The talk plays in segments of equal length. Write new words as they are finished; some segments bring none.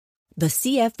The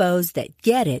CFOs that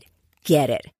get it,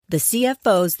 get it. The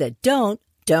CFOs that don't,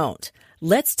 don't.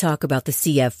 Let's talk about the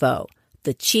CFO,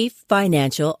 the Chief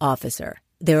Financial Officer.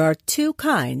 There are two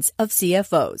kinds of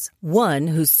CFOs. One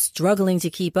who's struggling to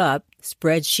keep up,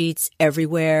 spreadsheets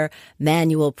everywhere,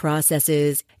 manual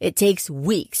processes. It takes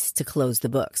weeks to close the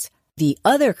books. The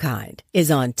other kind is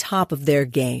on top of their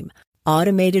game.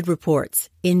 Automated reports,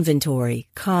 inventory,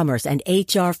 commerce, and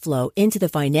HR flow into the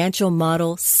financial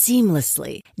model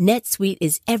seamlessly. NetSuite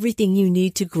is everything you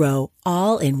need to grow,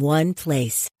 all in one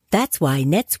place. That's why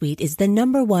NetSuite is the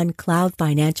 #1 cloud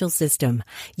financial system,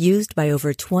 used by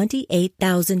over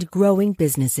 28,000 growing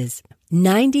businesses.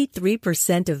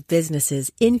 93% of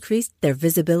businesses increased their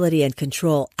visibility and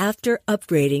control after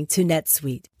upgrading to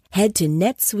NetSuite. Head to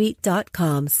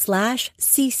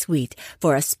netsuite.com/C-Suite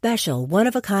for a special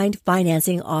one-of-a-kind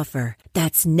financing offer.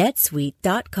 That's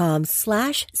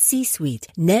netsuite.com/C-Suite.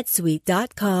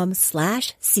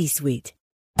 netsuite.com/C-Suite.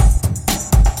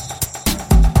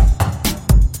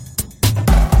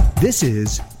 This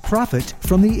is Profit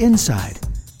from the Inside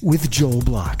with Joel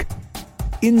Block.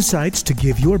 Insights to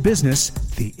give your business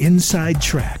the inside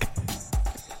track.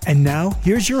 And now,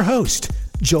 here's your host,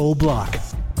 Joel Block.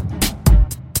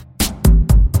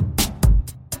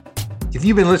 If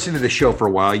you've been listening to the show for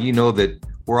a while, you know that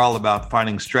we're all about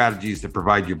finding strategies that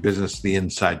provide your business the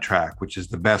inside track, which is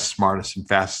the best, smartest, and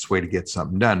fastest way to get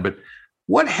something done. But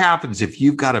what happens if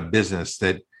you've got a business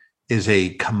that is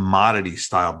a commodity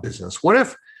style business? What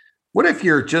if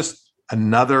you're just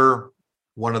another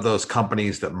one of those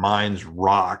companies that mines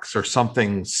rocks or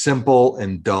something simple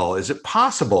and dull? Is it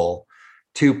possible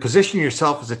to position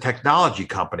yourself as a technology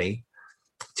company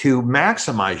to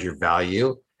maximize your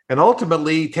value and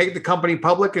ultimately take the company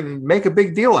public and make a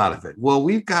big deal out of it? Well,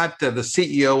 we've got the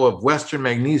CEO of Western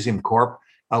Magnesium Corp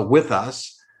with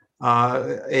us,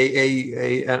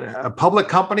 a public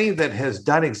company that has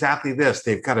done exactly this.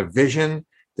 They've got a vision,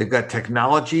 they've got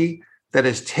technology that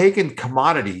has taken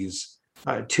commodities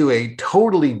to a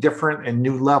totally different and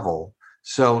new level.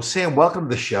 So, Sam, welcome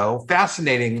to the show.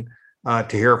 Fascinating to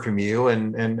hear from you,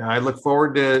 and I look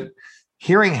forward to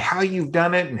hearing how you've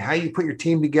done it and how you put your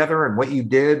team together and what you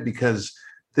did, because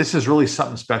this is really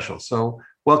something special. So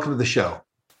welcome to the show.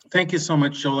 Thank you so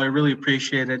much, Joel. I really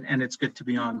appreciate it, and it's good to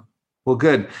be on. Well,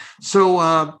 good.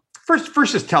 So first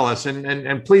just tell us,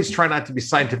 and please try not to be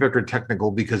scientific or technical,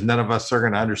 because none of us are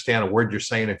going to understand a word you're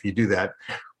saying if you do that.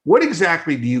 What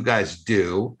exactly do you guys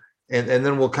do? And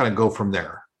then we'll kind of go from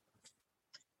there.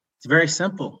 It's very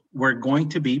simple. We're going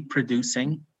to be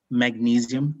producing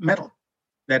magnesium metal.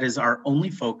 That is our only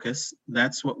focus.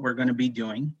 That's what we're going to be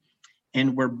doing.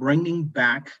 And we're bringing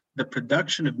back the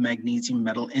production of magnesium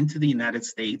metal into the United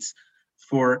States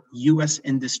for U.S.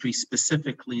 industry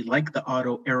specifically, like the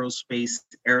auto, aerospace,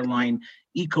 airline,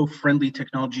 eco-friendly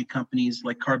technology companies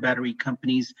like car battery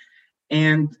companies,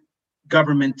 and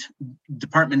government,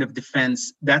 Department of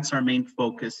Defense. That's our main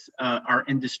focus, our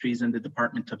industries in the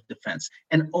Department of Defense.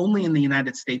 And only in the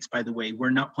United States, by the way. We're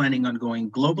not planning on going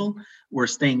global. We're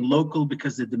staying local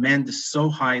because the demand is so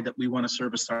high that we want to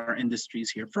service our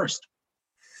industries here first.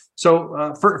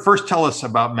 So first, tell us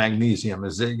about magnesium.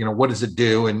 Is it, what does it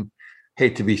do? And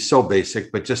hate to be so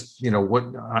basic, but just, what,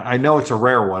 I know it's a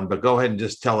rare one, but go ahead and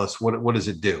just tell us what does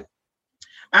it do?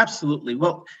 Absolutely.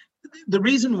 Well, the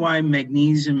reason why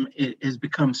magnesium has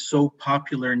become so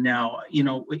popular now,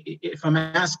 if I'm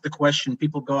asked the question,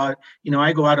 people go out,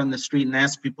 I go out on the street and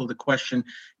ask people the question,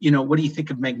 what do you think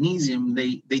of magnesium?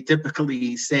 They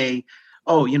typically say,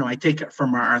 oh, I take it for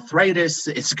my arthritis.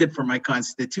 It's good for my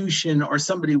constitution. Or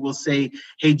somebody will say,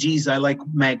 hey, geez, I like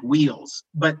mag wheels.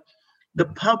 But the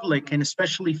public, and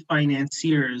especially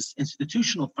financiers,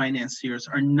 institutional financiers,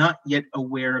 are not yet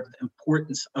aware of the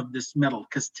importance of this metal,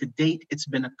 because to date, it's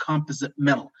been a composite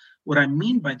metal. What I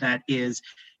mean by that is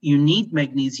you need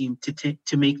magnesium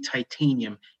to make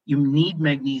titanium. You need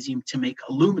magnesium to make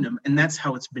aluminum, and that's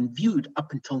how it's been viewed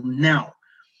up until now.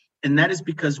 And that is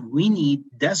because we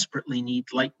desperately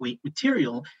need lightweight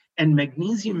material, and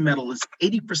magnesium metal is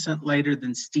 80% lighter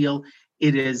than steel.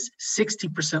 It is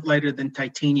 60% lighter than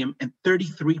titanium and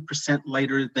 33%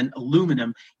 lighter than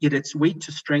aluminum, yet its weight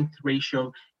to strength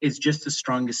ratio is just as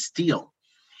strong as steel.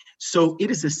 So it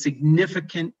is a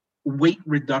significant weight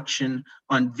reduction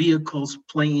on vehicles,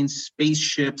 planes,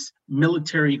 spaceships,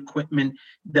 military equipment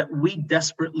that we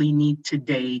desperately need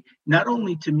today, not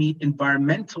only to meet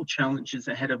environmental challenges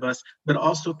ahead of us, but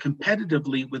also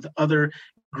competitively with other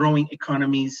growing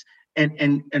economies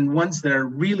and ones that are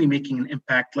really making an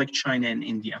impact, like China and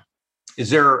India. Is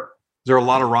there a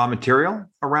lot of raw material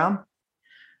around?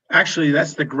 Actually,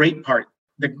 that's the great part.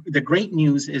 The great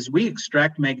news is we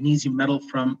extract magnesium metal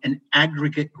from an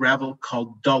aggregate gravel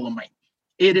called dolomite.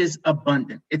 It is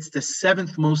abundant. It's the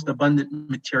seventh most abundant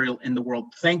material in the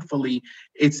world. Thankfully,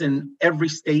 it's in every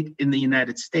state in the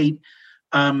United States.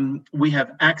 We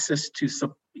have access to,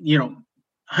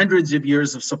 hundreds of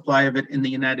years of supply of it in the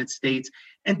United States.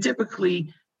 And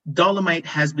typically, dolomite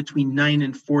has between 9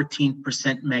 and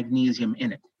 14% magnesium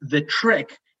in it. The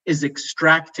trick is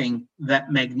extracting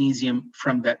that magnesium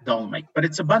from that dolomite, but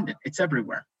it's abundant. It's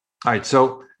everywhere. All right.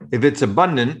 So if it's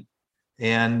abundant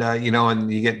and,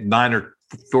 and you get 9 or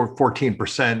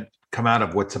 14% come out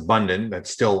of what's abundant, that's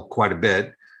still quite a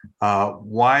bit.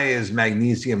 Why is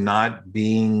magnesium not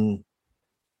being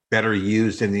better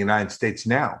used in the United States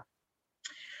now?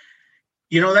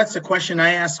 That's a question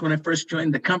I asked when I first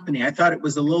joined the company. I thought it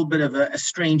was a little bit of a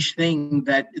strange thing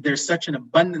that there's such an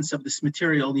abundance of this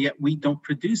material, yet we don't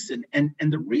produce it. And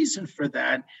the reason for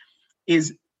that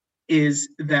is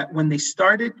that when they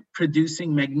started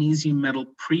producing magnesium metal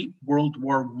pre-World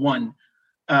War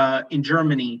I in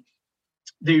Germany,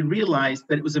 they realized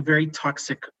that it was a very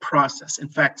toxic process. In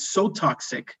fact, so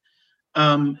toxic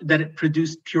that it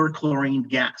produced pure chlorine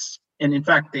gas. And in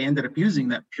fact, they ended up using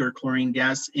that pure chlorine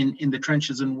gas in the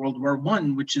trenches in World War I,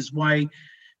 which is why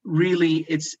really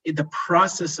the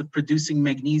process of producing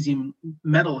magnesium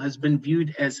metal has been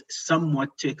viewed as somewhat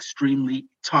to extremely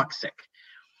toxic.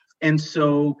 And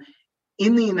so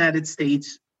in the United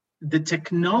States, the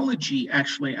technology,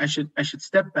 actually, I should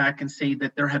step back and say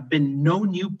that there have been no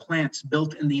new plants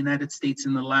built in the United States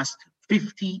in the last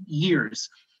 50 years.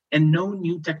 And no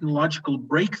new technological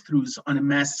breakthroughs on a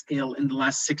mass scale in the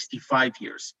last 65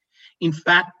 years. In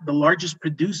fact, the largest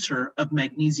producer of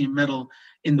magnesium metal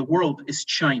in the world is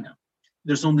China.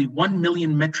 There's only 1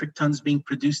 million metric tons being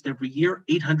produced every year.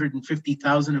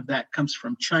 850,000 of that comes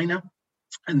from China.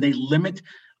 And they limit,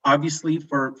 obviously,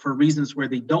 for reasons where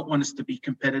they don't want us to be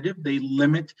competitive, they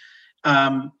limit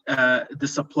the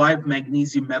supply of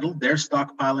magnesium metal. They're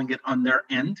stockpiling it on their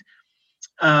end.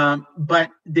 But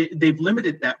they've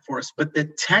limited that for us. But the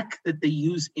tech that they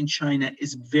use in China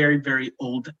is very, very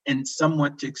old and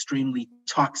somewhat to extremely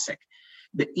toxic.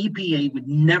 The EPA would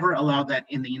never allow that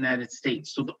in the United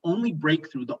States. So the only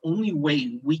breakthrough, the only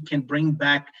way we can bring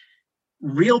back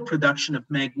real production of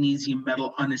magnesium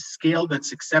metal on a scale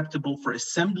that's acceptable for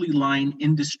assembly line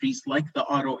industries like the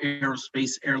auto,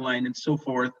 aerospace, airline, and so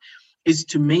forth, is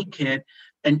to make it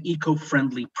an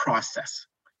eco-friendly process.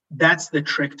 That's the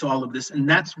trick to all of this. And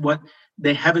that's what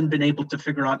they haven't been able to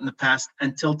figure out in the past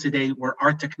until today, where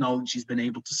our technology has been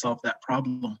able to solve that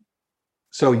problem.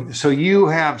 So you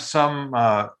have some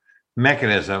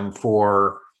mechanism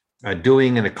for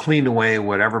doing in a clean way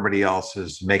what everybody else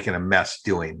is making a mess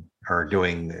doing, or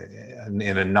doing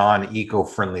in a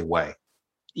non-eco-friendly way.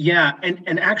 Yeah,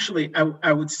 and actually,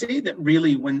 I would say that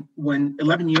really when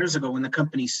 11 years ago, when the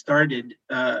company started,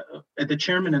 the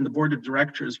chairman and the board of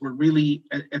directors were really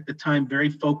at the time very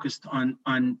focused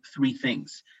on three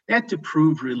things. They had to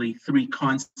prove really three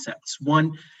concepts.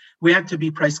 One, we had to be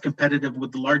price competitive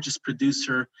with the largest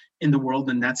producer in the world,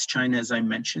 and that's China, as I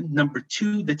mentioned. Number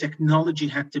two, the technology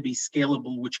had to be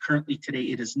scalable, which currently today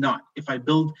it is not. If I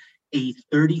build a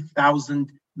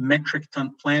 30,000 metric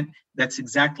ton plant, that's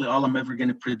exactly all I'm ever going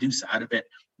to produce out of it,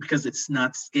 because it's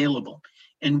not scalable.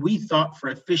 And we thought for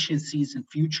efficiencies and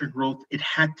future growth, it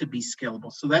had to be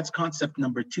scalable. So that's concept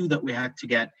number two that we had to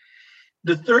get.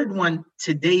 The third one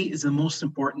today is the most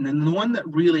important, and the one that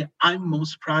really I'm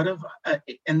most proud of,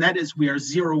 and that is we are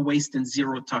zero waste and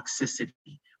zero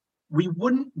toxicity. We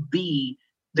wouldn't be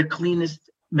the cleanest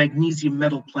magnesium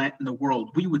metal plant in the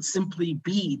world. We would simply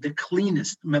be the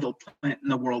cleanest metal plant in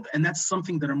the world. And that's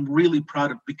something that I'm really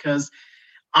proud of, because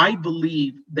I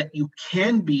believe that you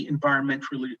can be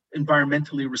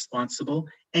environmentally responsible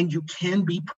and you can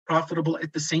be profitable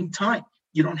at the same time.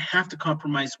 You don't have to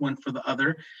compromise one for the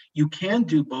other. You can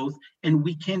do both, and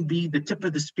we can be the tip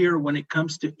of the spear when it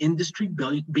comes to industry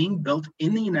being built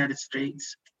in the United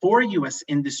States for U.S.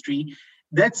 industry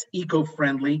that's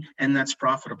eco-friendly and that's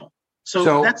profitable.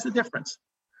 So that's the difference.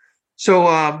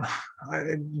 So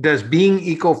does being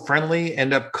eco-friendly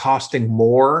end up costing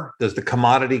more? Does the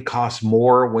commodity cost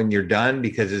more when you're done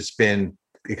because it's been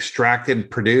extracted,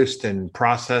 produced, and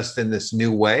processed in this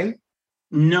new way?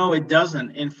 No, it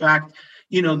doesn't. In fact,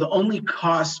 the only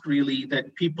cost really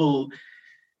that people,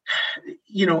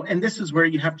 and this is where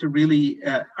you have to really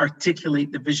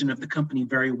articulate the vision of the company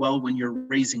very well when you're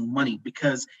raising money,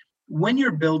 because when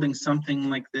you're building something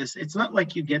like this, it's not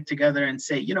like you get together and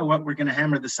say, you know what, we're going to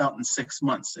hammer this out in 6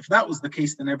 months. If that was the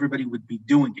case, then everybody would be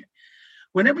doing it.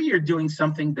 Whenever you're doing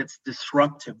something that's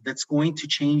disruptive, that's going to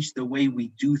change the way we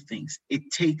do things,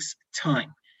 it takes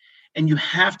time. And you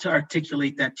have to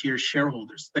articulate that to your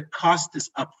shareholders. The cost is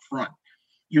upfront.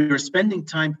 You're spending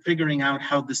time figuring out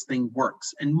how this thing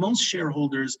works. And most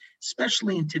shareholders,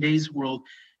 especially in today's world,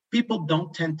 people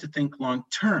don't tend to think long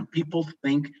term. People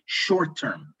think short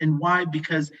term. And why?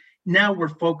 Because now we're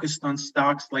focused on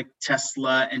stocks like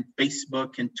Tesla and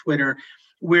Facebook and Twitter,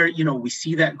 where we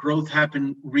see that growth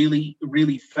happen really,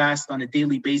 really fast on a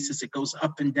daily basis. It goes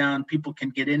up and down. People can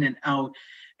get in and out.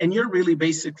 And you're really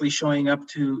basically showing up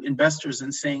to investors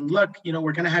and saying, look,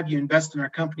 we're going to have you invest in our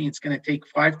company. It's going to take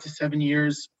 5 to 7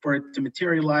 years for it to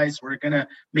materialize. We're going to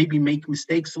maybe make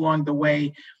mistakes along the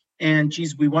way. And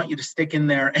geez, we want you to stick in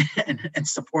there and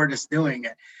support us doing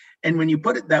it. And when you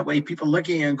put it that way, people look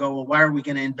at you and go, well, why are we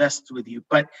going to invest with you?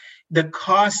 But the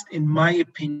cost, in my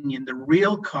opinion, the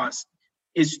real cost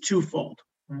is twofold.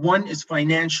 One is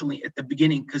financially at the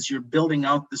beginning, because you're building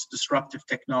out this disruptive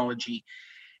technology.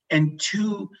 And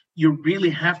two, you really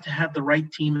have to have the right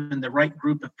team and the right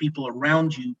group of people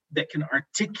around you that can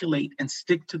articulate and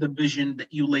stick to the vision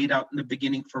that you laid out in the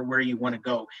beginning for where you want to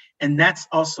go. And that's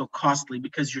also costly,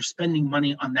 because you're spending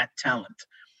money on that talent.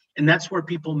 And that's where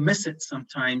people miss it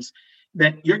sometimes,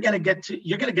 that you're going to get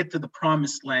to the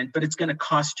promised land, but it's going to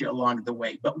cost you along the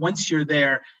way. But once you're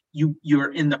there,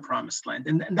 you're in the promised land.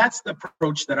 And that's the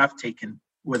approach that I've taken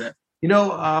with it.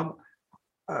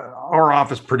 Our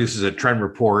office produces a trend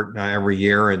report every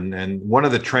year, and one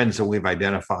of the trends that we've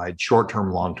identified,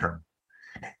 short-term, long-term.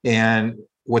 And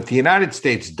what the United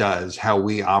States does, how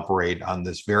we operate on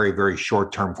this very, very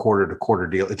short-term, quarter-to-quarter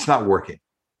deal, it's not working.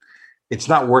 It's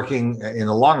not working in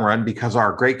the long run, because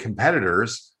our great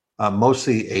competitors,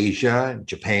 mostly Asia,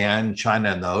 Japan, China,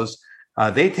 and those,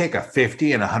 they take a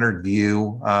 50 and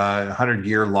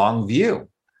 100-year long view.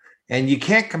 And you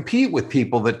can't compete with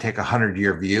people that take a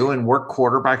 100-year view and work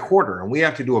quarter by quarter. And we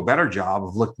have to do a better job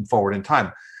of looking forward in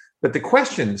time. But the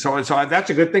question, so that's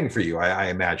a good thing for you, I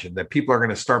imagine, that people are going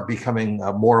to start becoming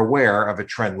more aware of a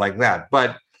trend like that.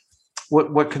 But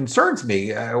what concerns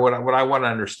me, what I want to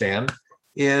understand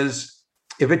is,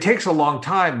 if it takes a long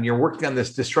time and you're working on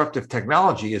this disruptive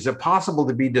technology, is it possible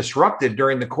to be disrupted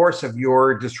during the course of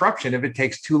your disruption if it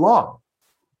takes too long?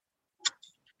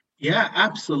 Yeah,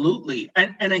 absolutely.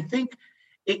 And I think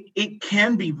it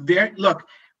can be look,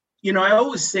 I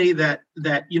always say that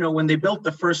when they built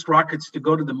the first rockets to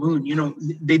go to the moon,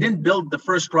 they didn't build the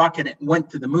first rocket and went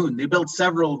to the moon. They built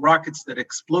several rockets that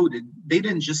exploded. They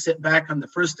didn't just sit back on the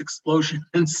first explosion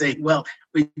and say, well,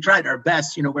 we tried our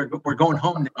best, we're going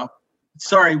home now.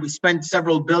 Sorry, we spent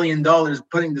several $1 billion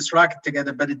putting this rocket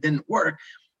together, but it didn't work.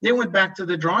 They went back to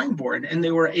the drawing board, and they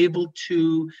were able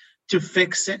to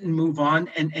fix it and move on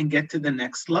and get to the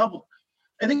next level.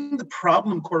 I think the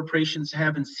problem corporations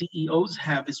have and CEOs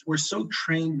have is we're so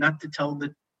trained not to tell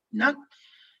not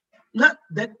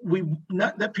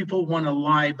that people want to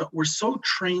lie, but we're so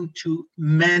trained to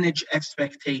manage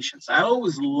expectations. I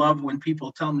always love when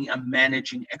people tell me I'm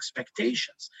managing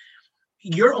expectations.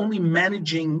 You're only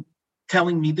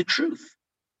telling me the truth.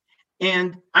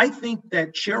 And I think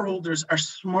that shareholders are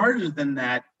smarter than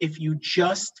that if you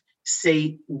just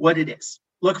say what it is.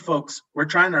 Look, folks, we're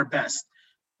trying our best.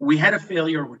 We had a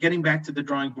failure. We're getting back to the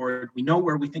drawing board. We know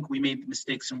where we think we made the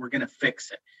mistakes, and we're going to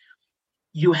fix it.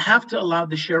 You have to allow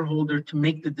the shareholder to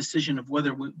make the decision of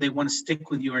whether they want to stick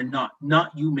with you or not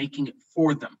you making it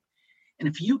for them. And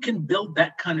if you can build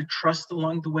that kind of trust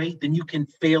along the way, then you can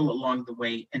fail along the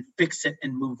way and fix it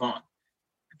and move on.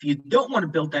 If you don't want to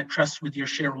build that trust with your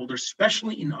shareholders,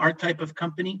 especially in our type of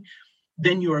company,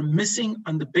 then you are missing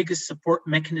on the biggest support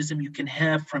mechanism you can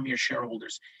have from your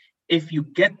shareholders. If you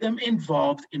get them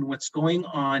involved in what's going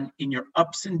on in your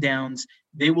ups and downs,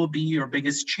 they will be your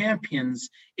biggest champions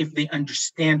if they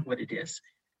understand what it is.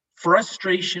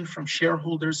 Frustration from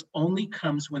shareholders only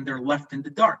comes when they're left in the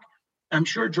dark. I'm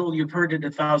sure, Joel, you've heard it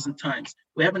 1,000 times.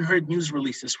 We haven't heard news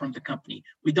releases from the company.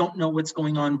 We don't know what's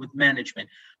going on with management.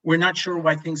 We're not sure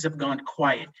why things have gone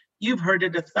quiet. You've heard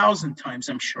it 1,000 times,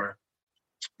 I'm sure.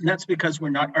 And that's because we're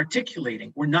not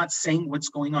articulating. We're not saying what's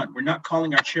going on. We're not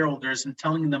calling our shareholders and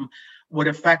telling them what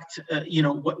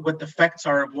the effects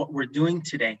are of what we're doing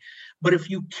today. But if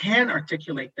you can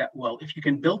articulate that well, if you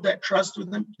can build that trust with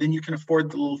them, then you can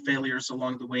afford the little failures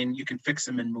along the way, and you can fix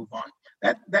them and move on.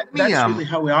 That's really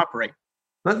how we operate.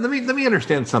 Let me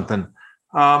understand something.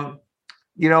 Do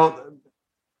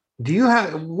you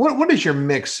have what is your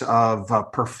mix of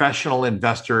professional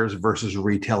investors versus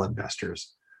retail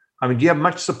investors? I mean, do you have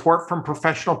much support from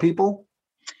professional people?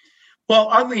 Well,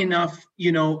 oddly enough,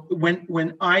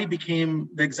 when I became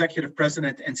the executive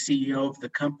president and CEO of the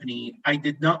company, I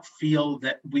did not feel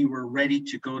that we were ready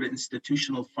to go to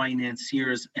institutional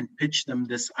financiers and pitch them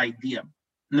this idea.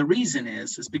 And the reason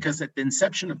is because at the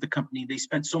inception of the company, they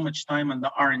spent so much time on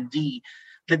the R&D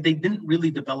that they didn't really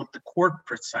develop the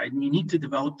corporate side. And you need to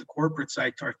develop the corporate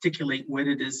side to articulate what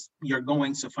it is you're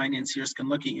going, so financiers can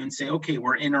look at you and say, okay,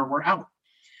 we're in or we're out.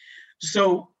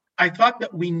 So I thought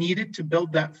that we needed to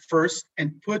build that first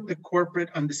and put the corporate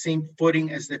on the same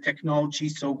footing as the technology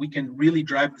so we can really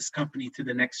drive this company to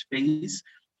the next phase.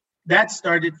 That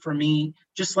started for me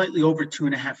just slightly over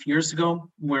 2.5 years ago,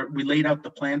 where we laid out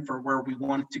the plan for where we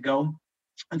wanted to go.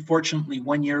 Unfortunately,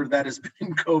 1 year of that has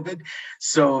been COVID,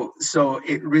 so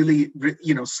it really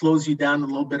slows you down a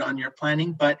little bit on your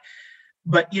planning. But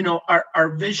our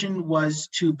vision was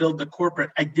to build the corporate.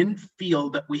 I didn't feel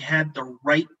that we had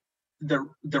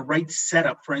the right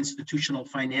setup for institutional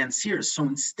financiers. So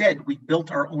instead, we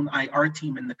built our own IR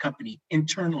team in the company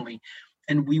internally.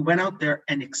 And we went out there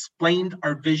and explained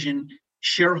our vision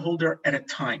shareholder at a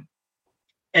time.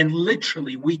 And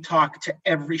literally, we talk to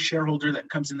every shareholder that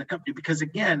comes in the company, because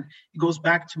again, it goes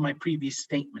back to my previous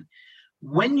statement.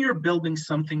 When you're building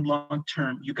something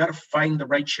long-term, you got to find the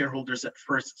right shareholders at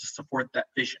first to support that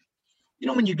vision.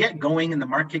 When you get going and the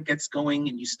market gets going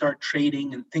and you start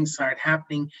trading and things start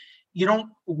happening, you don't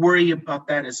worry about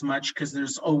that as much because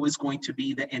there's always going to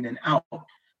be the in and out.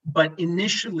 But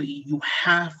initially, you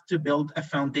have to build a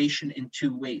foundation in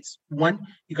two ways. One,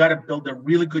 you got to build a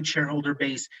really good shareholder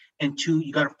base. And two,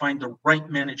 you got to find the right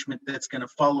management that's going to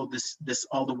follow this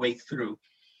all the way through.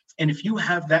 And if you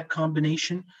have that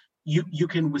combination, you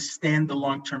can withstand the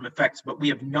long-term effects. But we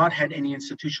have not had any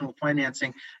institutional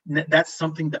financing. That's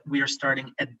something that we are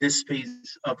starting at this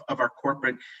phase of our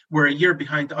corporate. We're a year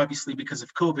behind, obviously, because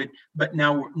of COVID. But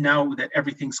now that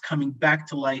everything's coming back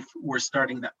to life, we're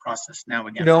starting that process now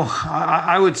again.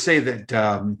 I would say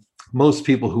that most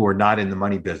people who are not in the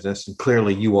money business, and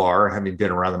clearly you are, having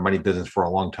been around the money business for a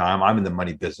long time, I'm in the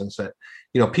money business.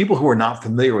 People who are not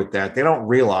familiar with that, they don't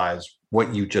realize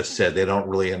what you just said. They don't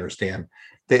really understand.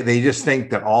 They just think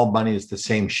that all money is the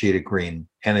same shade of green,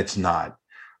 and it's not.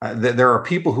 There are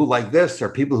people who like this. There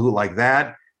are people who like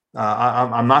that.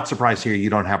 I'm not surprised to hear you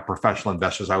don't have professional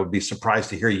investors. I would be surprised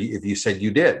to hear you if you said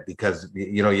you did, because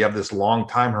you have this long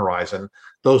time horizon.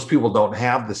 Those people don't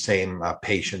have the same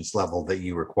patience level that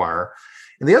you require.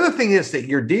 And the other thing is that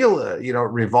your deal,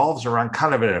 revolves around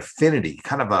kind of an affinity,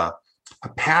 kind of a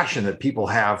passion that people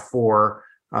have for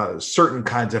certain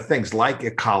kinds of things, like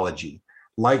ecology,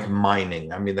 like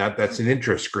mining. I mean, that's an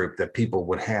interest group that people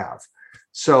would have.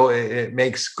 So it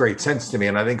makes great sense to me.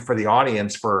 And I think for the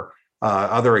audience, for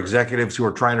other executives who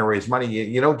are trying to raise money,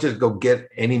 you don't just go get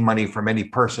any money from any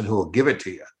person who will give it to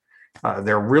you.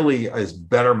 There really is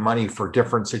better money for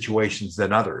different situations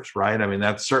than others, right? I mean,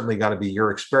 that's certainly got to be your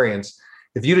experience.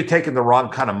 If you'd have taken the wrong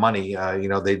kind of money,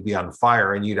 they'd be on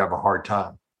fire and you'd have a hard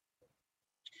time.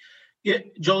 Yeah,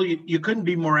 Joel, you couldn't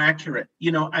be more accurate.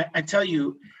 I tell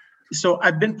you, so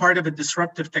I've been part of a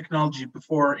disruptive technology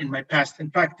before in my past. In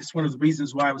fact, it's one of the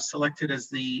reasons why I was selected as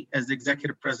the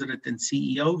executive president and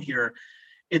CEO here.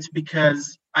 It's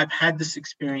because I've had this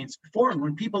experience before. And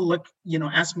when people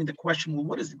ask me the question, well,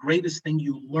 what is the greatest thing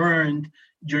you learned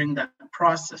during that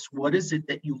process? What is it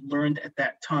that you learned at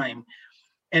that time?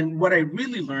 And what I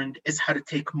really learned is how to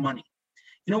take money.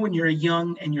 When you're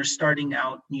young and you're starting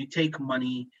out and you take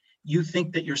money, you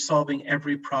think that you're solving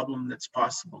every problem that's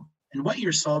possible. And what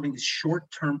you're solving is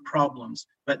short-term problems,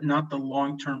 but not the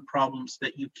long-term problems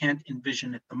that you can't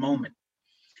envision at the moment.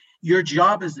 Your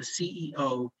job as the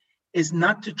CEO is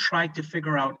not to try to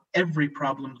figure out every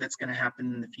problem that's going to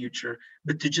happen in the future,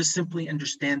 but to just simply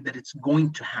understand that it's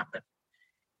going to happen.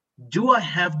 Do I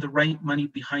have the right money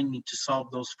behind me to solve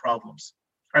those problems?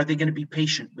 Are they going to be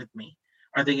patient with me?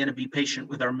 Are they going to be patient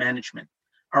with our management?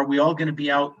 Are we all going to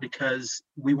be out because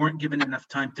we weren't given enough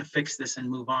time to fix this and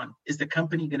move on? Is the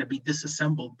company going to be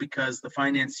disassembled because the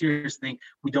financiers think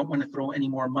we don't want to throw any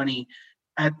more money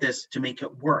at this to make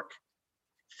it work?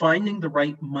 Finding the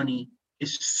right money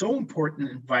is so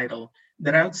important and vital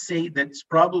that I would say that's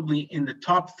probably in the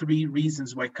top 3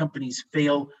 reasons why companies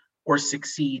fail or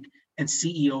succeed, and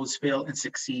CEOs fail and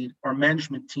succeed, or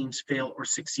management teams fail or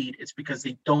succeed. It's because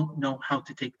they don't know how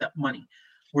to take that money.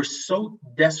 We're so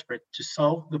desperate to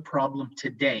solve the problem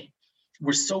today.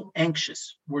 We're so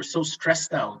anxious. We're so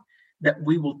stressed out that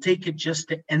we will take it just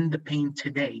to end the pain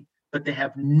today, but they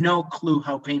have no clue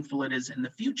how painful it is in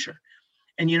the future.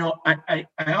 And, I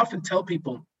often tell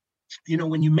people,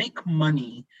 when you make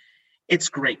money, it's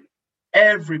great.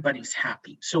 Everybody's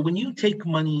happy. So when you take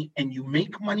money and you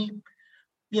make money,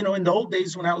 in the old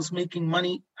days when I was making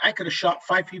money, I could have shot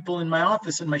 5 people in my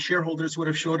office and my shareholders would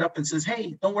have showed up and says,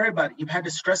 hey, don't worry about it. You've had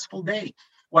a stressful day.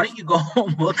 Why don't you go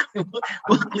home?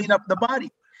 We'll clean up the body.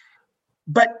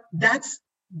 But that's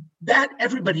that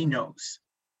everybody knows.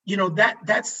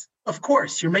 That's, of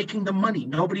course, you're making the money.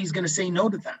 Nobody's going to say no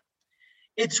to that.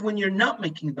 It's when you're not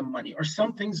making the money or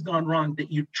something's gone wrong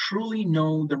that you truly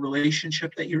know the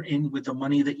relationship that you're in with the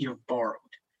money that you've borrowed.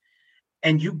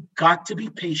 And you got to be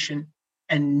patient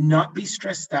and not be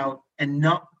stressed out and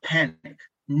not panic.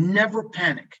 Never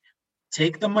panic.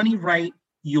 Take the money right,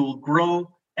 you'll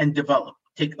grow and develop.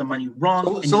 Take the money wrong,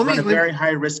 and you run a very high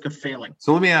risk of failing.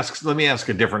 So let me ask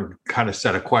a different kind of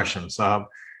set of questions.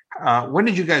 When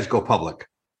did you guys go public?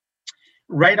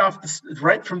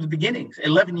 Right from the beginning,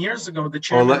 11 years ago, the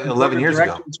chairman of the board of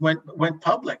directors went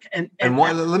public.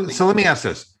 So let me ask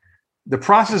this: the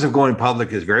process of going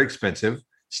public is very expensive.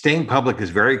 Staying public is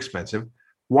very expensive.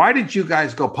 Why did you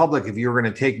guys go public if you were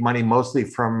going to take money mostly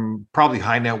from probably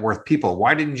high net worth people?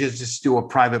 Why didn't you just do a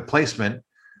private placement,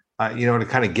 to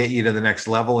kind of get you to the next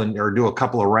level, or do a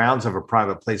couple of rounds of a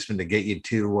private placement to get you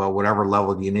to whatever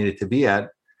level you needed to be at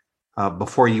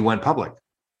before you went public?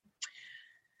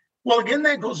 Well, again,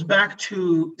 that goes back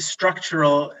to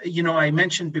structural. I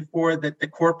mentioned before that the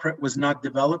corporate was not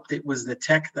developed. It was the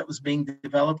tech that was being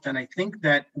developed. And I think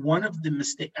that one of the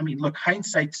mistakes, look,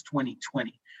 hindsight's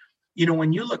 2020.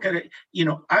 When you look at it,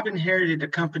 I've inherited a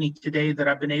company today that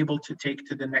I've been able to take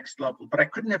to the next level, but I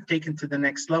couldn't have taken to the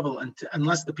next level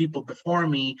unless the people before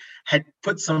me had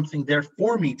put something there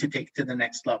for me to take to the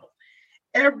next level.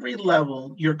 Every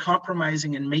level, you're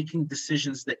compromising and making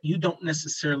decisions that you don't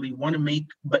necessarily want to make,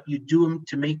 but you do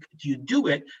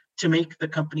it to make the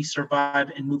company survive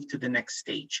and move to the next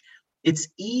stage. It's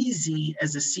easy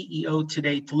as a CEO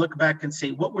today to look back and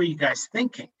say, what were you guys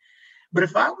thinking? But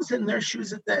if I was in their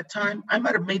shoes at that time, I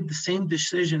might have made the same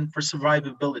decision for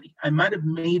survivability. I might have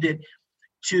made it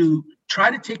to try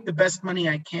to take the best money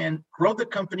I can, grow the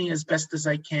company as best as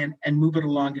I can, and move it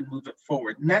along and move it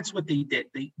forward. And that's what they did.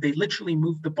 They literally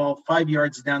moved the ball 5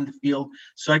 yards down the field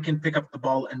so I can pick up the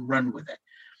ball and run with it.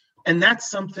 And that's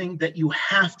something that you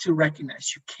have to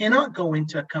recognize. You cannot go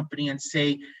into a company and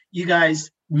say, you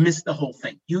guys missed the whole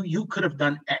thing. You could have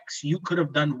done X. You could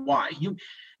have done Y.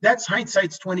 That's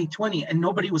hindsight's 2020, and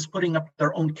nobody was putting up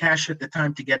their own cash at the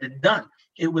time to get it done.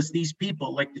 It was these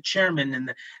people like the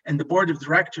chairman and the board of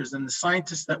directors and the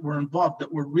scientists that were involved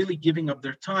that were really giving up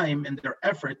their time and their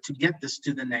effort to get this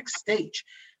to the next stage.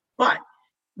 But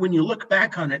when you look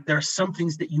back on it, there are some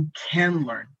things that you can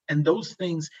learn, and those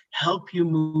things help you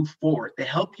move forward. They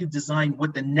help you design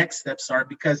what the next steps are,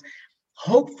 because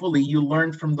hopefully you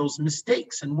learn from those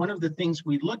mistakes. And one of the things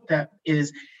we looked at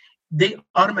is they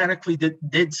automatically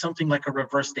did something like a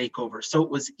reverse takeover. So it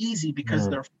was easy because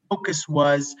their focus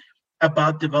was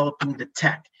about developing the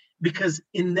tech. Because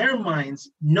in their minds,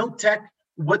 no tech,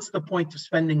 what's the point of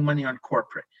spending money on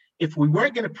corporate? If we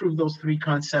weren't going to prove those three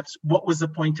concepts, what was the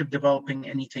point of developing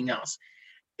anything else?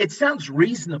 It sounds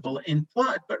reasonable in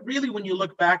thought, but really when you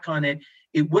look back on it,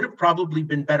 it would have probably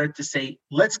been better to say,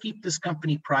 let's keep this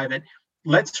company private.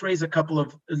 Let's raise a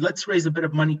bit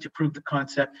of money to prove the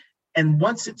concept. And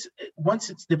once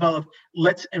it's developed,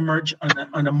 let's emerge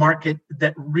on a market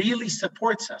that really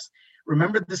supports us.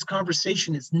 Remember, this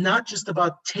conversation is not just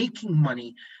about taking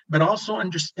money, but also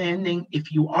understanding,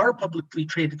 if you are a publicly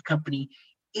traded company,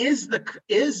 is the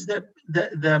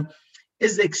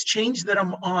exchange that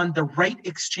I'm on the right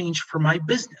exchange for my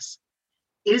business?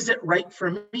 Is it right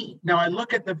for me? Now I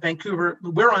look at the Vancouver.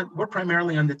 We're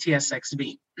primarily on the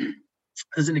TSXV.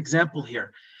 As an example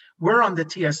here, we're on the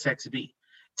TSXV.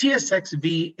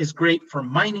 TSXV is great for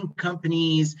mining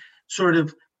companies, sort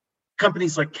of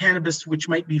companies like cannabis, which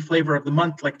might be flavor of the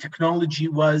month, like technology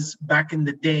was back in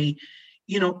the day.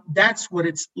 That's what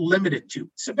it's limited to.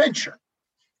 It's a venture,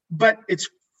 but it's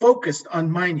focused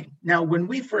on mining. Now, when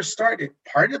we first started,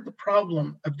 part of the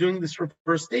problem of doing this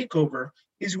reverse takeover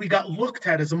is we got looked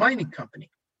at as a mining company,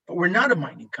 but we're not a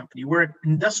mining company. We're an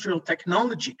industrial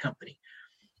technology company.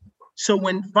 So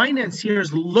when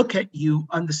financiers look at you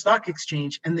on the stock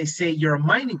exchange and they say you're a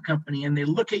mining company, and they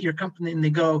look at your company and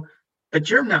they go, but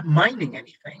you're not mining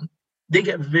anything, they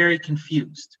get very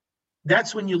confused.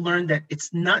 That's when you learn that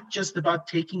it's not just about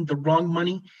taking the wrong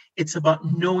money. It's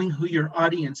about knowing who your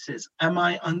audience is. Am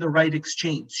I on the right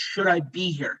exchange? Should I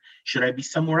be here? Should I be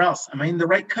somewhere else? Am I in the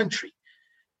right country?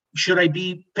 Should I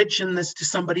be pitching this to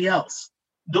somebody else?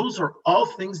 Those are all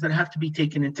things that have to be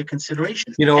taken into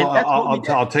consideration.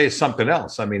 I'll tell you something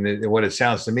else. I mean, what it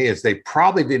sounds to me is they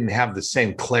probably didn't have the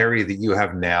same clarity that you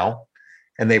have now,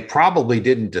 and they probably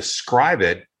didn't describe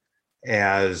it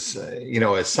as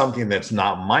something that's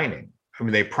not mining. I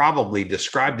mean, they probably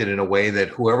described it in a way that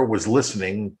whoever was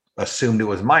listening assumed it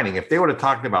was mining. If they would have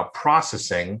talked about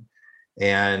processing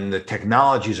and the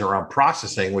technologies around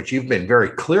processing, which you've been very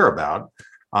clear about,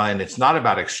 And it's not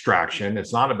about extraction.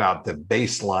 It's not about the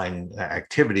baseline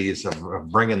activities of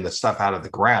bringing the stuff out of the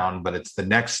ground, but it's the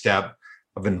next step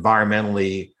of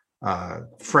environmentally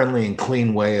friendly and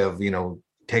clean way of,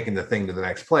 taking the thing to the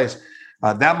next place.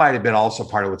 That might have been also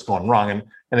part of what's going wrong.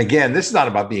 And again, this is not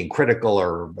about being critical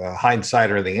or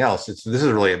hindsight or anything else. This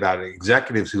is really about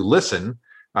executives who listen,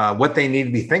 what they need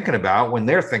to be thinking about when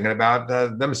they're thinking about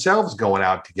themselves going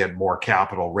out to get more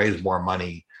capital, raise more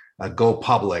money, go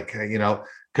public,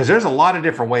 because there's a lot of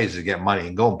different ways to get money,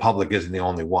 and going public isn't the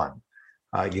only one,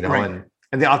 Right.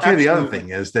 And I'll tell you the other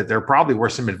thing is that there probably were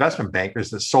some investment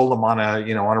bankers that sold them on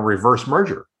a reverse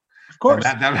merger. Of course.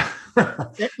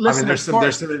 Listen, there's some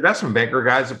investment banker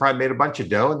guys that probably made a bunch of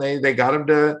dough, and they got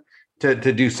them to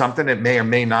do something that may or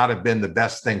may not have been the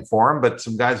best thing for them, but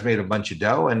some guys made a bunch of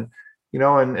dough, and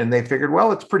they figured,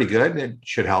 well, it's pretty good, it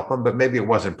should help them, but maybe it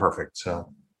wasn't perfect.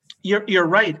 So you're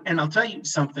right, and I'll tell you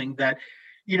something that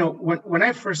when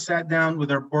I first sat down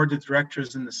with our board of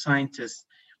directors and the scientists,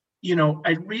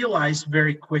 I realized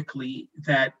very quickly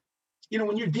that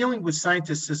when you're dealing with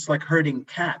scientists, it's like herding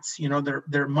cats.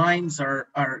 Their minds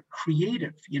are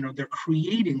creative. They're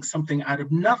creating something out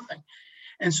of nothing.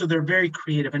 And so they're very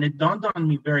creative. And it dawned on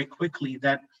me very quickly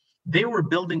that they were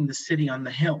building the city on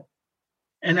the hill.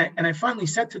 And I finally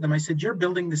said to them, I said, you're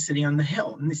building the city on the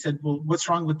hill. And they said, well, what's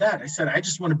wrong with that? I said, I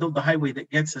just want to build the highway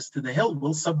that gets us to the hill.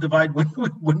 We'll subdivide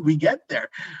when we get there.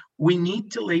 We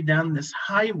need to lay down this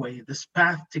highway, this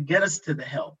path to get us to the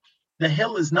hill. The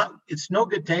hill it's no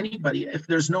good to anybody if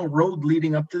there's no road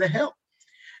leading up to the hill.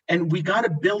 And we got to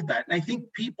build that. And I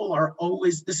think people are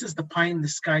always, this is the pie in the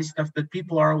sky stuff that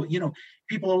people are,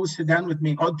 people always sit down with me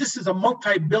and go, this is a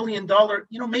multi-billion-dollar,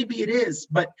 maybe it is,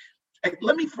 but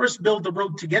let me first build the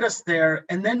road to get us there,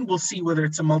 and then we'll see whether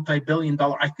it's a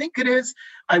multi-billion-dollar. I think it is.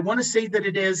 I want to say that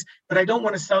it is, but I don't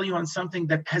want to sell you on something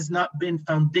that has not been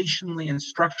foundationally and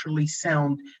structurally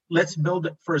sound. Let's build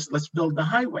it first. Let's build the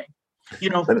highway.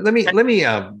 Let me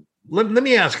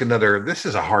ask another. This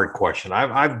is a hard question.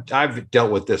 I've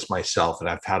dealt with this myself, and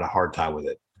I've had a hard time with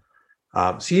it.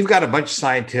 So you've got a bunch of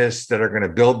scientists that are going to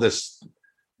build this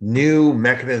new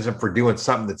mechanism for doing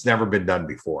something that's never been done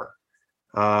before.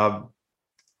 Guys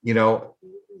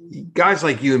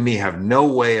like you and me have no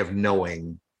way of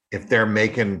knowing if they're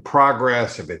making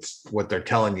progress, if it's what they're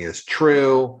telling you is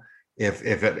true, if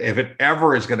it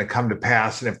ever is going to come to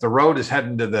pass, and if the road is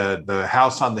heading to the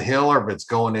house on the hill or if it's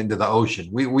going into the ocean.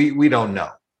 We don't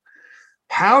know.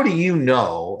 How do you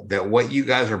know that what you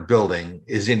guys are building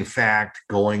is in fact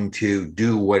going to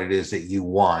do what it is that you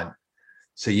want,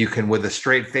 so you can, with a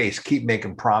straight face, keep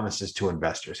making promises to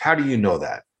investors? How do you know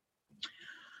that?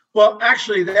 Well,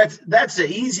 actually, that's the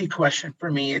easy question for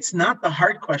me. It's not the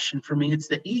hard question for me. It's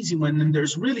the easy one. And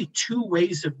there's really two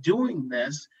ways of doing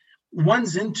this.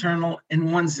 One's internal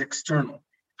and one's external.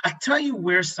 I tell you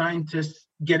where scientists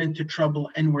get into trouble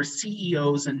and where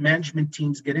CEOs and management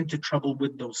teams get into trouble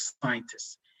with those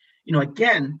scientists.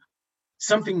 Again,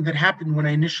 something that happened when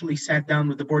I initially sat down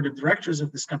with the board of directors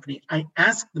of this company, I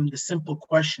asked them the simple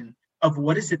question of,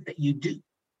 what is it that you do?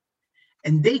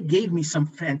 And they gave me some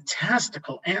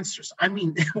fantastical answers. I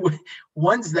mean,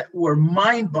 ones that were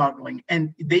mind-boggling.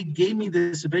 And they gave me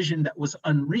this vision that was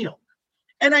unreal.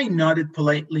 And I nodded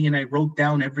politely, and I wrote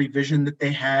down every vision that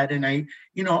they had. And I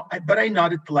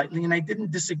nodded politely, and I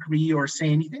didn't disagree or say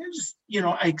anything. I just,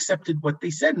 I accepted what they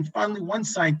said. And finally, one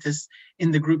scientist in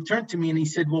the group turned to me and he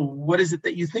said, well, what is it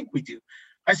that you think we do?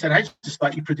 I said, I just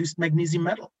thought you produced magnesium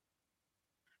metal.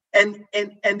 And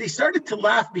they started to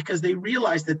laugh because they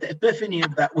realized that the epiphany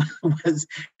of that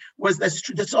was that's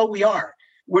true. That's all we are.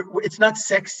 It's not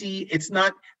sexy. It's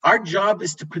not, our job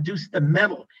is to produce the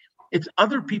metal. It's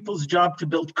other people's job to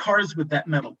build cars with that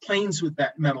metal, planes with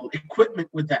that metal, equipment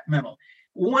with that metal.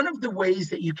 One of the ways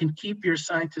that you can keep your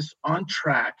scientists on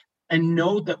track and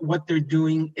know that what they're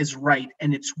doing is right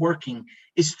and it's working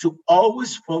is to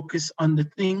always focus on the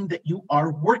thing that you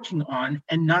are working on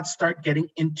and not start getting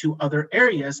into other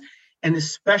areas. And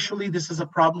especially, this is a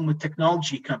problem with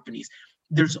technology companies.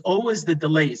 There's always the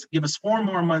delays. Give us 4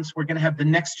 more months, we're going to have the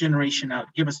next generation out.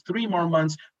 Give us 3 more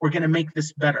months, we're going to make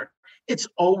this better. It's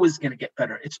always going to get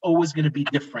better. It's always going to be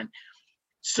different.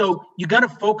 So you got to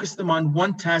focus them on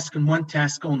one task and one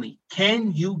task only.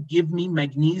 Can you give me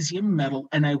magnesium metal?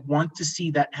 And I want to see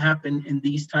that happen in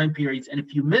these time periods. And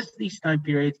if you miss these time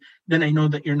periods, then I know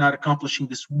that you're not accomplishing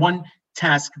this one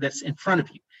task that's in front of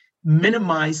you.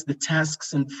 Minimize the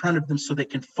tasks in front of them so they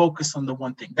can focus on the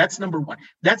one thing. That's number one.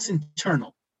 That's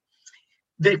internal.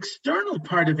 The external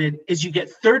part of it is you get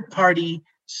third-party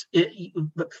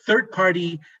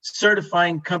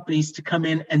certifying companies to come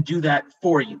in and do that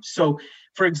for you. So,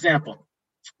 for example,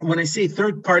 when I say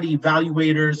third-party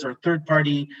evaluators or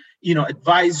third-party,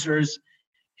 advisors,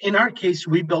 in our case,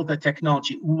 we built a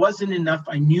technology. It wasn't enough.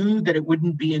 I knew that it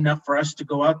wouldn't be enough for us to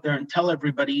go out there and tell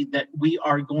everybody that we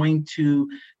are going to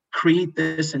create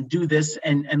this and do this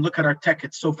and look at our tech.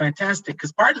 It's so fantastic,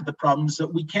 because part of the problem is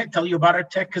that we can't tell you about our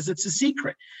tech because it's a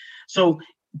secret. So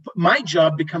my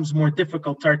job becomes more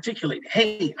difficult to articulate.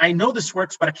 Hey, I know this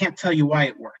works, but I can't tell you why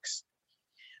it works.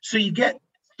 So you get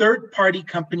third-party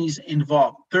companies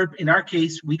involved. In our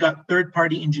case, we got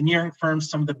third-party engineering firms,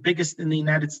 some of the biggest in the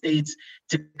United States,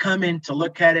 to come in, to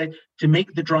look at it, to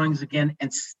make the drawings again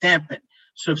and stamp it.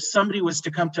 So if somebody was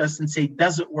to come to us and say,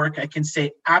 does it work? I can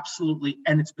say absolutely,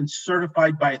 and it's been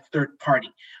certified by a third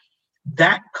party.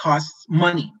 That costs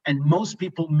money, and most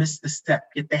people miss the step.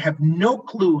 Yet they have no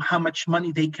clue how much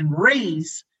money they can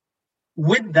raise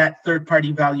with that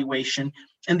third-party valuation,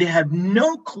 and they have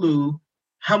no clue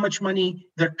how much money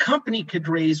their company could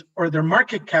raise or their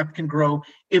market cap can grow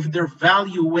if their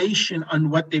valuation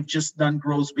on what they've just done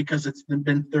grows because it's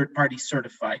been third-party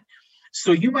certified.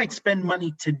 So you might spend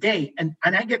money today, and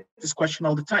I get this question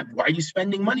all the time. Why are you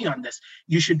spending money on this?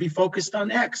 You should be focused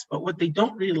on X. But what they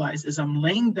don't realize is I'm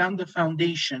laying down the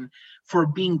foundation for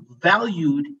being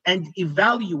valued and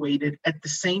evaluated at the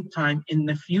same time in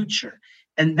the future.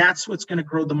 And that's what's going to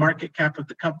grow the market cap of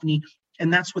the company.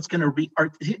 And that's what's going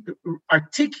to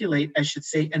articulate, I should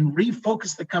say, and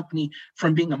refocus the company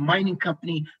from being a mining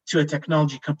company to a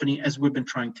technology company, as we've been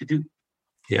trying to do.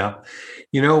 Yeah.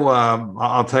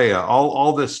 I'll tell you,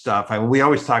 all this stuff, I mean, we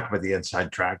always talk about the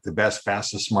inside track, the best,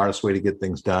 fastest, smartest way to get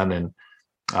things done. And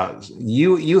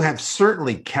you have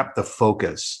certainly kept the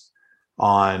focus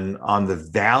on the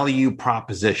value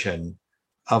proposition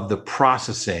of the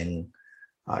processing,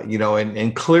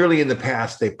 and clearly in the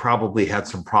past, they probably had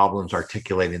some problems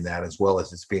articulating that as well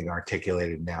as it's being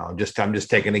articulated now. I'm just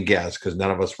taking a guess because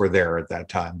none of us were there at that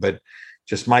time. But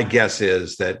just my guess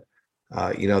is that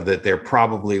that there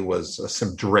probably was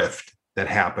some drift that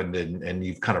happened, and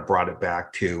you've kind of brought it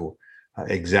back to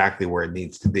exactly where it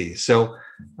needs to be. So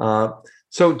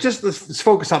just let's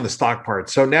focus on the stock part.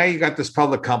 So now you got this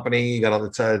public company,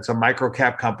 it's a micro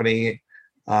cap company.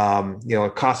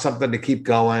 It costs something to keep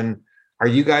going. Are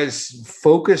you guys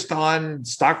focused on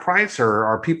stock price, or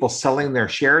are people selling their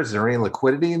shares? Is there any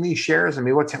liquidity in these shares? I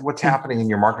mean, what's happening in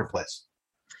your marketplace?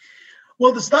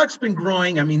 Well, the stock's been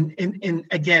growing. I mean,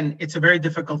 again, it's a very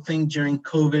difficult thing during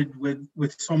COVID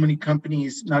with so many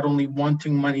companies not only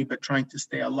wanting money, but trying to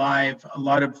stay alive, a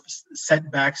lot of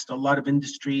setbacks to a lot of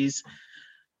industries.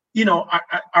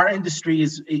 Our industry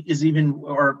is even,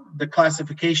 or the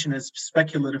classification as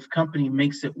speculative company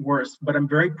makes it worse. But I'm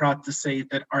very proud to say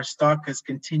that our stock has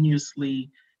continuously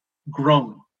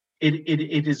grown.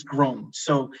 It has grown.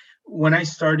 So when I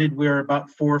started, we were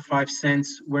about 4 or 5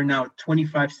 cents. We're now at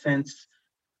 25 cents.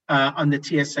 On the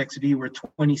TSXV, we're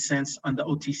 20 cents on the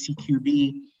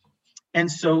OTCQB. And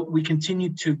so we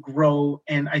continue to grow.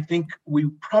 And I think we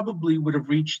probably would have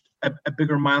reached a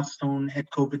bigger milestone had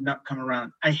COVID not come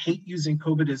around. I hate using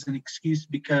COVID as an excuse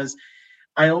because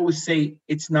I always say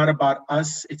it's not about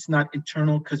us. It's not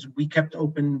internal, because we kept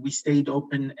open, we stayed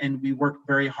open, and we worked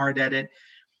very hard at it.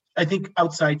 I think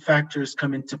outside factors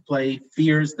come into play,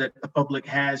 fears that the public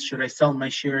has. Should I sell my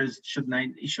shares? Should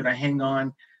I hang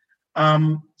on?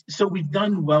 So we've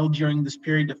done well during this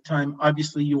period of time.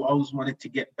 Obviously, you always want it to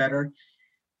get better.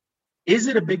 Is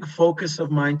it a big focus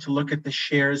of mine to look at the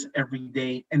shares every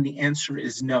day? And the answer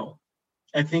is no.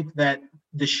 I think that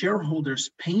the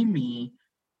shareholders pay me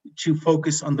to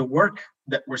focus on the work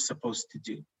that we're supposed to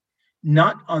do,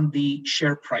 not on the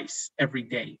share price every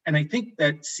day. And I think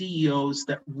that CEOs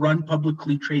that run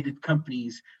publicly traded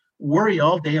companies worry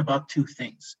all day about two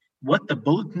things: what the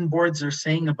bulletin boards are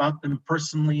saying about them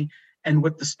personally, and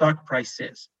what the stock price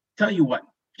is. Tell you what,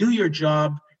 do your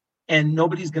job and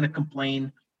nobody's going to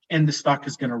complain, and the stock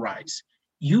is going to rise.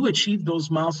 You achieve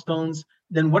those milestones,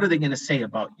 then what are they going to say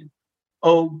about you?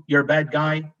 Oh, you're a bad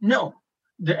guy? No.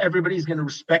 Everybody's going to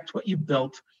respect what you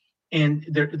built, and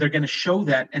they're going to show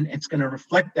that, and it's going to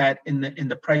reflect that in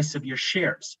the price of your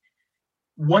shares.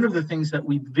 One of the things that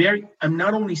I'm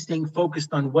not only staying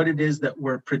focused on what it is that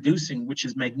we're producing, which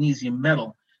is magnesium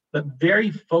metal, but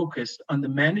very focused on the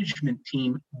management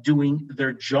team doing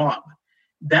their job.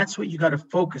 That's what you got to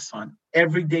focus on.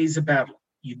 Every day's a battle.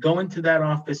 You go into that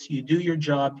office, you do your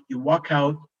job, you walk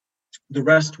out, the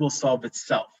rest will solve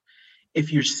itself.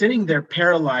 If you're sitting there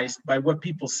paralyzed by what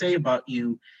people say about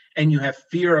you, and you have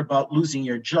fear about losing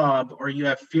your job, or you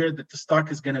have fear that the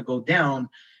stock is going to go down,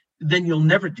 then you'll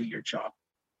never do your job.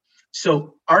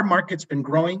 So our market's been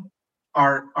growing,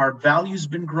 our value's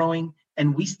been growing,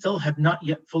 and we still have not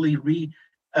yet fully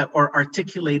or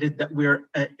articulated that we're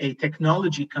a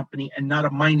technology company and not a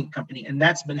mining company. And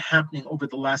that's been happening over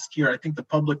the last year. I think the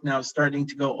public now is starting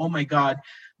to go, oh my God,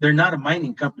 they're not a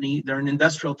mining company, they're an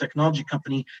industrial technology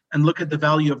company, and look at the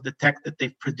value of the tech that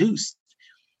they've produced.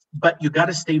 But you got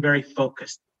to stay very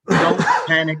focused. Don't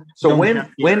panic. So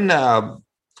when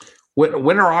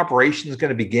are operations going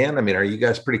to begin? I mean, are you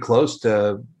guys pretty close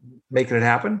to making it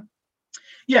happen?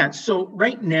 Yeah, so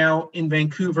right now in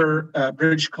Vancouver,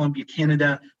 British Columbia,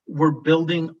 Canada, we're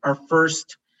building our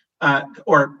first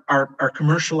or our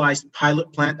commercialized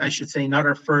pilot plant, I should say, not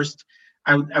our first.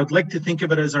 I would like to think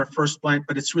of it as our first plant,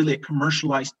 but it's really a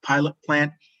commercialized pilot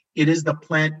plant. It is the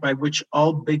plant by which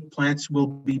all big plants will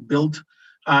be built.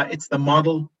 It's the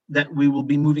model that we will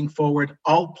be moving forward.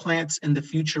 All plants in the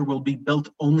future will be built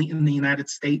only in the United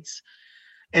States.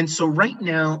 And so right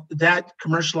now, that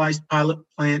commercialized pilot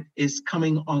plant is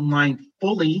coming online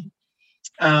fully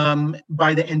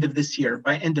by the end of this year,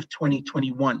 by end of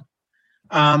 2021.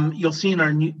 You'll see in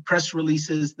our new press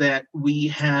releases that we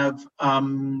have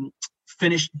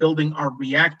finished building our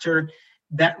reactor.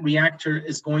 That reactor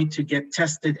is going to get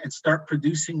tested and start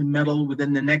producing metal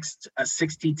within the next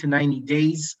 60 to 90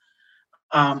 days.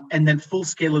 And then full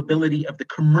scalability of the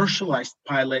commercialized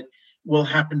pilot will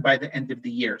happen by the end of the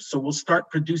year. So we'll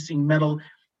start producing metal.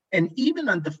 And even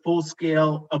on the full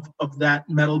scale of that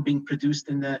metal being produced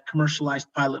in the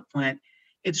commercialized pilot plant,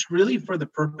 it's really for the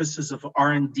purposes of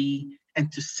R&D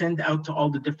and to send out to all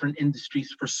the different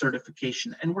industries for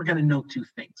certification. And we're going to know two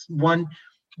things. One,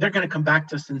 they're going to come back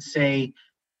to us and say,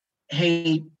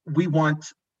 hey, we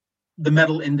want the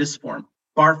metal in this form,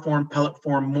 bar form, pellet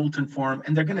form, molten form,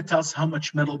 and they're going to tell us how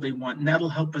much metal they want. And that'll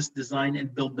help us design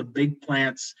and build the big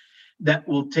plants that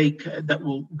will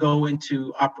go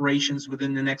into operations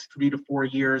within the next 3 to 4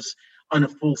 years on a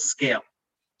full scale.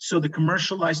 So the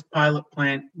commercialized pilot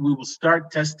plant, we will start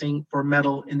testing for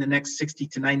metal in the next 60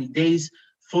 to 90 days,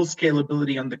 full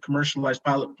scalability on the commercialized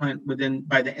pilot plant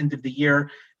by the end of the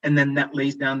year. And then that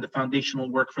lays down the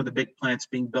foundational work for the big plants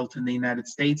being built in the United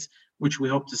States, which we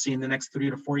hope to see in the next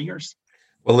 3 to 4 years.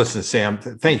 Well, listen, Sam,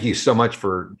 thank you so much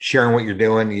for sharing what you're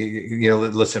doing.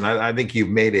 Listen, I think you've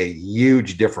made a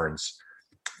huge difference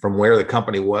from where the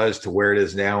company was to where it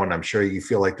is now. And I'm sure you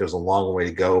feel like there's a long way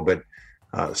to go, but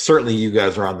certainly you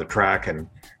guys are on the track. And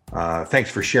thanks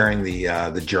for sharing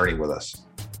the journey with us.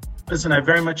 Listen, I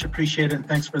very much appreciate it. And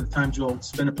thanks for the time, Joel.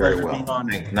 It's been a pleasure being on.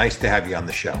 Nice to have you on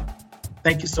the show.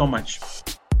 Thank you so much.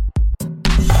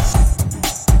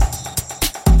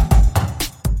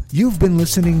 You've been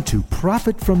listening to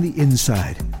Profit from the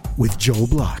Inside with Joel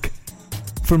Block.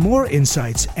 For more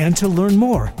insights and to learn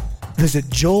more, visit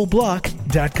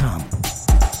joelblock.com.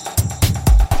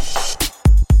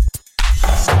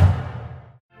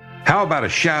 How about a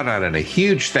shout out and a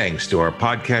huge thanks to our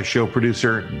podcast show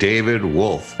producer, David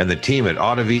Wolf, and the team at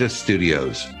Ataya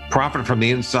Studios. Profit from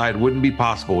the Inside wouldn't be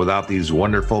possible without these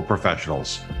wonderful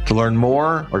professionals. To learn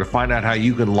more or to find out how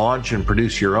you can launch and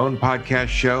produce your own podcast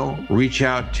show, reach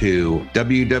out to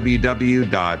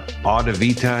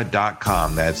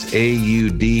www.audivita.com. That's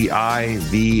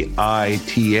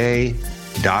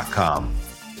AUDIVITA.com.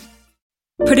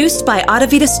 Produced by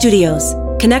Ataya Studios.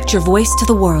 Connect your voice to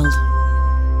the world.